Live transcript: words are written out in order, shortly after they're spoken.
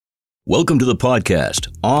Welcome to the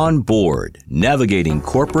podcast, On Board, Navigating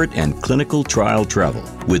Corporate and Clinical Trial Travel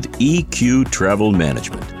with EQ Travel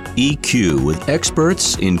Management. EQ with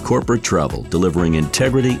experts in corporate travel, delivering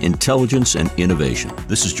integrity, intelligence, and innovation.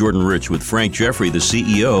 This is Jordan Rich with Frank Jeffrey, the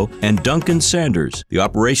CEO, and Duncan Sanders, the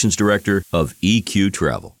Operations Director of EQ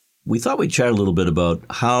Travel. We thought we'd chat a little bit about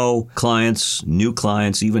how clients, new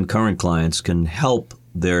clients, even current clients can help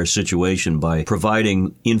their situation by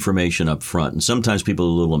providing information up front. And sometimes people are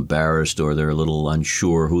a little embarrassed or they're a little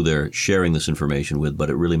unsure who they're sharing this information with, but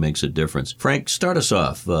it really makes a difference. Frank, start us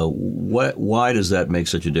off. Why does that make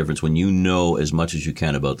such a difference when you know as much as you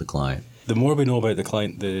can about the client? The more we know about the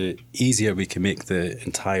client, the easier we can make the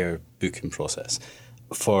entire booking process.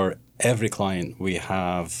 For every client, we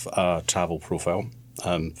have a travel profile.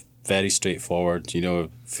 Very straightforward,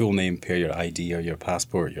 full name, pair your ID or your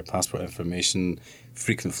passport information,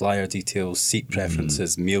 frequent flyer details, seat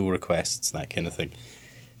preferences, meal requests, that kind of thing.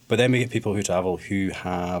 But then we get people who travel who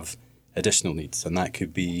have additional needs, and that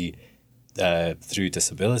could be through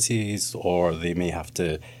disabilities, or they may have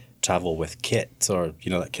to travel with kit or,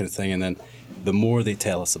 that kind of thing. And then the more they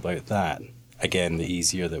tell us about that, again, the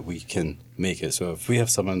easier that we can make it. So if we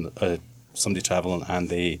have somebody traveling and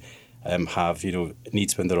they have,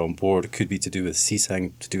 needs when they're on board, it could be to do with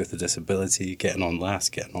seating, to do with the disability, getting on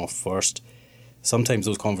last, getting off first. Sometimes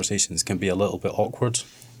those conversations can be a little bit awkward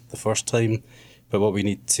the first time, but what we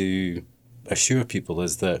need to assure people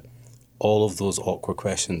is that all of those awkward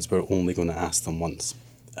questions, we're only going to ask them once.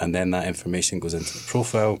 And then that information goes into the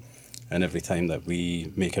profile, and every time that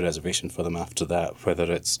we make a reservation for them after that,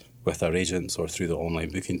 whether it's with our agents or through the online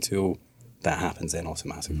booking tool, that happens then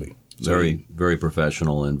automatically. Very, very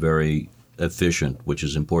professional and very efficient, which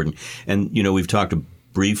is important. And, we've talked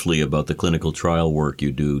briefly about the clinical trial work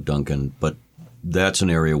you do, Duncan, but that's an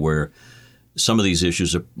area where some of these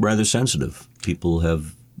issues are rather sensitive. People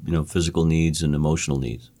have, physical needs and emotional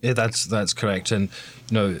needs. Yeah, that's correct. And,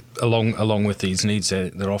 along with these needs,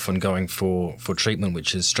 they're often going for treatment,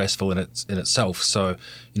 which is stressful in itself. So,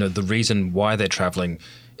 the reason why they're traveling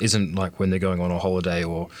isn't like when they're going on a holiday,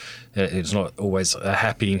 or it's not always a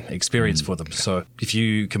happy experience for them. So if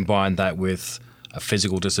you combine that with a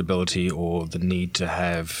physical disability or the need to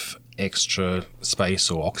have extra space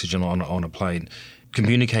or oxygen on a plane,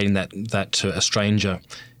 communicating that to a stranger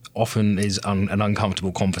often is an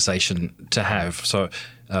uncomfortable conversation to have. So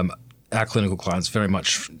our clinical clients very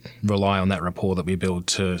much rely on that rapport that we build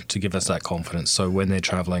to give us that confidence. So when they're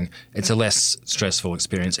traveling, it's a less stressful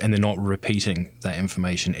experience, and they're not repeating that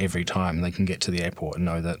information every time. They can get to the airport and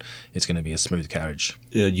know that it's going to be a smooth carriage.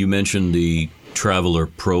 You mentioned the traveler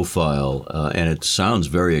profile, and it sounds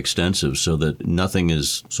very extensive, so that nothing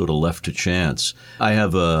is sort of left to chance. I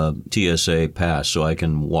have a TSA pass, so I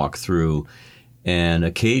can walk through. And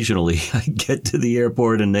occasionally I get to the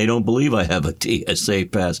airport and they don't believe I have a TSA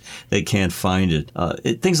pass. They can't find it.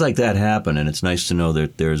 Things like that happen, and it's nice to know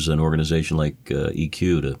that there's an organization like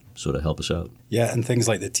EQ to sort of help us out. Yeah, and things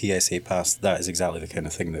like the TSA pass, that is exactly the kind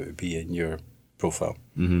of thing that would be in your profile.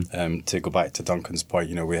 Mm-hmm. To go back to Duncan's point,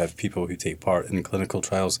 we have people who take part in clinical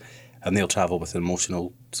trials and they'll travel with an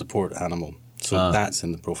emotional support animal. So that's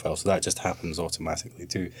in the profile. So that just happens automatically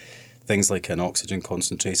too. Things like an oxygen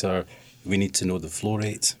concentrator, we need to know the flow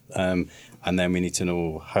rate, and then we need to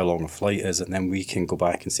know how long a flight is, and then we can go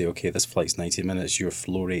back and say, okay, this flight's 90 minutes, your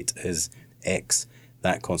flow rate is X.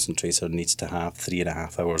 That concentrator needs to have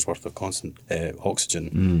 3.5 hours worth of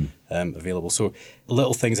oxygen available. So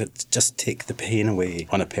little things that just take the pain away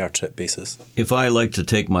on a per trip basis. If I like to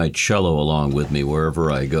take my cello along with me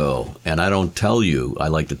wherever I go, and I don't tell you I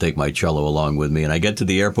like to take my cello along with me, and I get to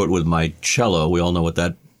the airport with my cello, we all know what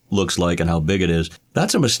that looks like and how big it is.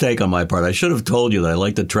 That's a mistake on my part. I should have told you that I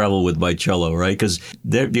like to travel with my cello, right? Because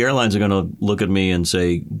the airlines are going to look at me and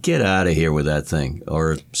say, get out of here with that thing,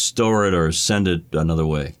 or store it or send it another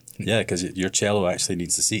way. Yeah, because your cello actually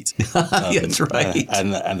needs a seat. That's right.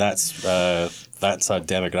 And that's a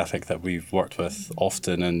demographic that we've worked with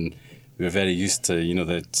often, and we're very used to,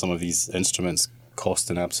 that some of these instruments cost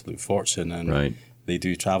an absolute fortune, and they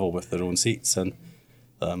do travel with their own seats, and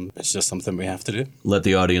it's just something we have to do. Let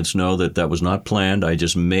the audience know that was not planned. I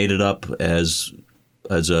just made it up as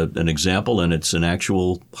an example, and it's an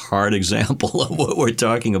actual hard example of what we're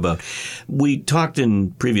talking about. We talked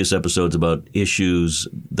in previous episodes about issues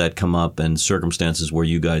that come up and circumstances where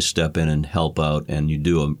you guys step in and help out, and you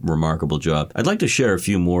do a remarkable job. I'd like to share a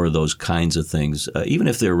few more of those kinds of things, even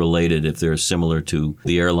if they're related, if they're similar to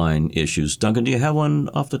the airline issues. Duncan, do you have one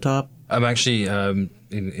off the top? I'm actually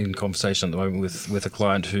in conversation at the moment with a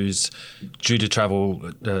client who's due to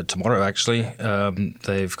travel tomorrow. Actually,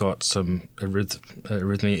 they've got some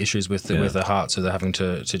arrhythmia issues with their heart, so they're having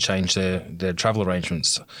to change their travel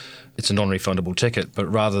arrangements. It's a non-refundable ticket, but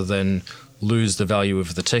rather than lose the value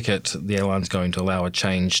of the ticket, the airline's going to allow a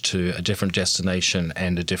change to a different destination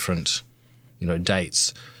and a different,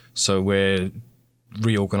 dates. So we're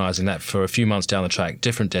reorganising that for a few months down the track,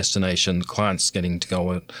 different destination, the client's getting to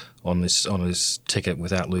go on this ticket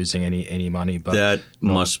without losing any money. But that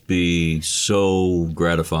must be so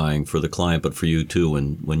gratifying for the client, but for you too,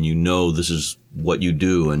 when you know this is what you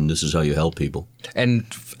do and this is how you help people. And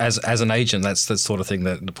as an agent, that's the sort of thing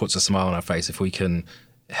that puts a smile on our face. If we can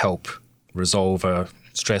help resolve a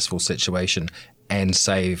stressful situation and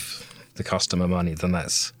save the customer money, then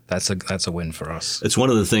that's a win for us. It's one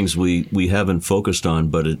of the things we haven't focused on,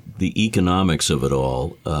 but the economics of it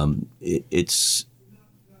all. It's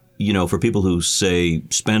for people who say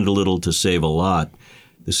spend a little to save a lot,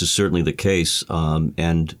 this is certainly the case.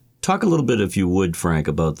 And talk a little bit, if you would, Frank,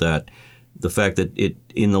 about that. The fact that it,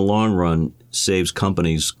 in the long run, saves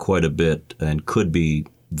companies quite a bit and could be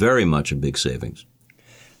very much a big savings.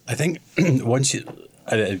 I think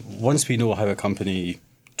once we know how a company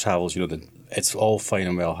travels, it's all fine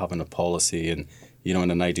and well having a policy, and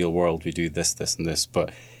in an ideal world we do this, and this,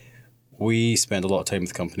 but we spend a lot of time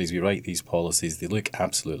with companies. We write these policies, they look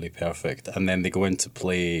absolutely perfect, and then they go into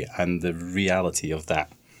play, and the reality of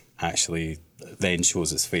that actually then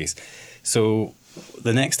shows its face. So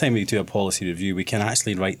the next time we do a policy review, we can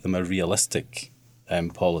actually write them a realistic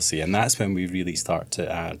policy, and that's when we really start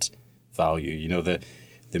to add value.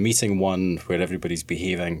 The meeting 1 where everybody's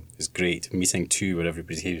behaving is great. Meeting 2 where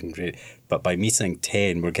everybody's behaving great. But by meeting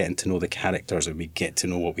 10, we're getting to know the characters and we get to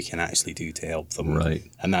know what we can actually do to help them. Right.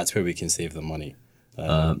 And that's where we can save them money.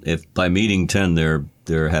 If by meeting 10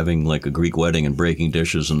 they're having like a Greek wedding and breaking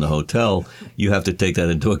dishes in the hotel, you have to take that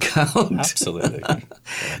into account. Absolutely.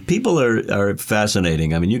 People are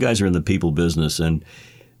fascinating. I mean, you guys are in the people business, and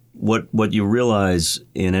what you realize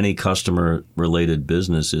in any customer-related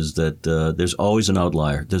business is that there's always an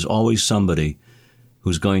outlier. There's always somebody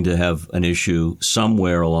who's going to have an issue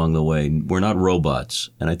somewhere along the way. We're not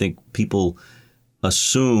robots. And I think people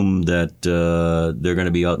assume that they're going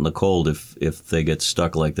to be out in the cold if they get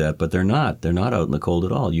stuck like that. But they're not. They're not out in the cold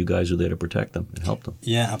at all. You guys are there to protect them and help them.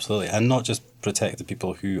 Yeah, absolutely. And not just protect the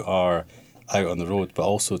people who are out on the road, but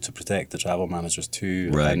also to protect the travel managers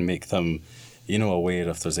too, right, and make them aware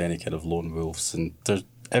if there's any kind of lone wolves. And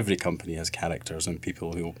every company has characters and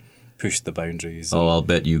people who push the boundaries. Oh, I'll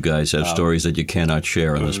bet you guys have stories that you cannot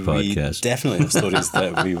share on this podcast. We definitely have stories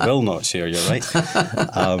that we will not share, you're right.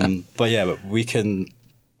 But we can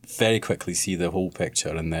very quickly see the whole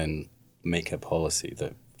picture and then make a policy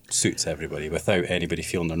that suits everybody without anybody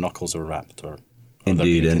feeling their knuckles are wrapped or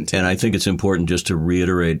Indeed, and I think it's important just to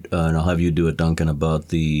reiterate, and I'll have you do it, Duncan, about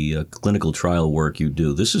the clinical trial work you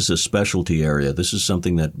do. This is a specialty area. This is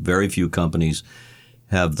something that very few companies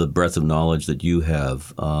have the breadth of knowledge that you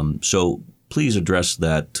have. So please address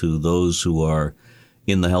that to those who are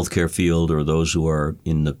in the healthcare field or those who are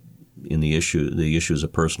in the issue. The issue is a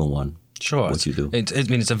personal one. Sure. What you do.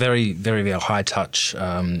 It's a very, very, very high-touch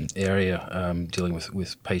area dealing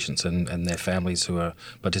with patients and their families who are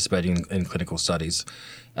participating in clinical studies.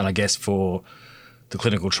 And I guess for the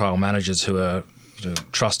clinical trial managers who are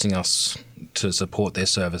trusting us to support their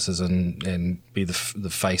services and be the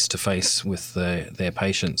face-to-face with their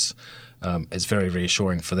patients, it's very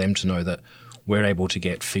reassuring for them to know that we're able to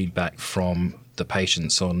get feedback from the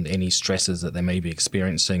patients on any stresses that they may be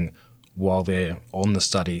experiencing while they're on the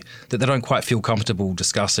study that they don't quite feel comfortable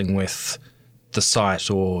discussing with the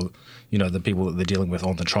site or, the people that they're dealing with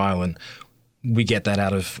on the trial. And we get that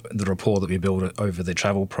out of the rapport that we build over the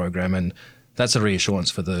travel program. And that's a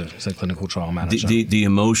reassurance for the clinical trial manager. The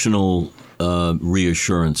emotional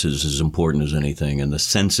reassurance is as important as anything. And the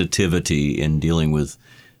sensitivity in dealing with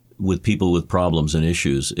people with problems and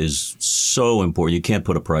issues is so important. You can't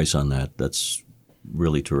put a price on that. That's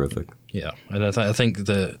really terrific. Yeah, and I think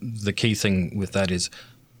the key thing with that is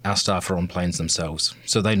our staff are on planes themselves,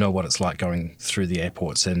 so they know what it's like going through the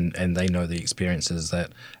airports, and they know the experiences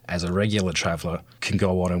that as a regular traveller can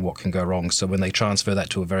go on and what can go wrong. So when they transfer that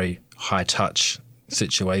to a very high-touch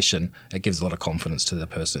situation, it gives a lot of confidence to the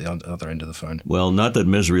person at the other end of the phone. Well, not that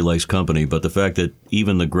misery likes company, but the fact that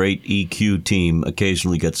even the great EQ team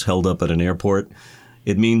occasionally gets held up at an airport,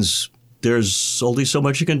 it means there's only so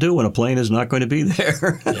much you can do when a plane is not going to be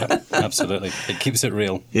there. Yeah, absolutely. It keeps it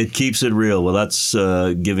real. It keeps it real. Well, that's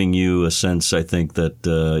giving you a sense, I think,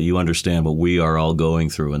 that you understand what we are all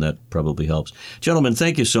going through, and that probably helps. Gentlemen,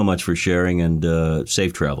 thank you so much for sharing, and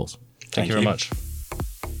safe travels. Thank you very much.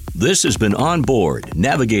 This has been On Board,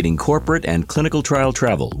 Navigating Corporate and Clinical Trial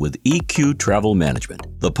Travel with EQ Travel Management,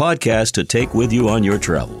 the podcast to take with you on your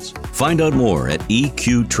travels. Find out more at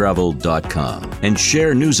eqtravel.com and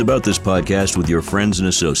share news about this podcast with your friends and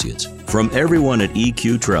associates. From everyone at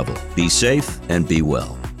EQ Travel, be safe and be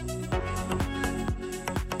well.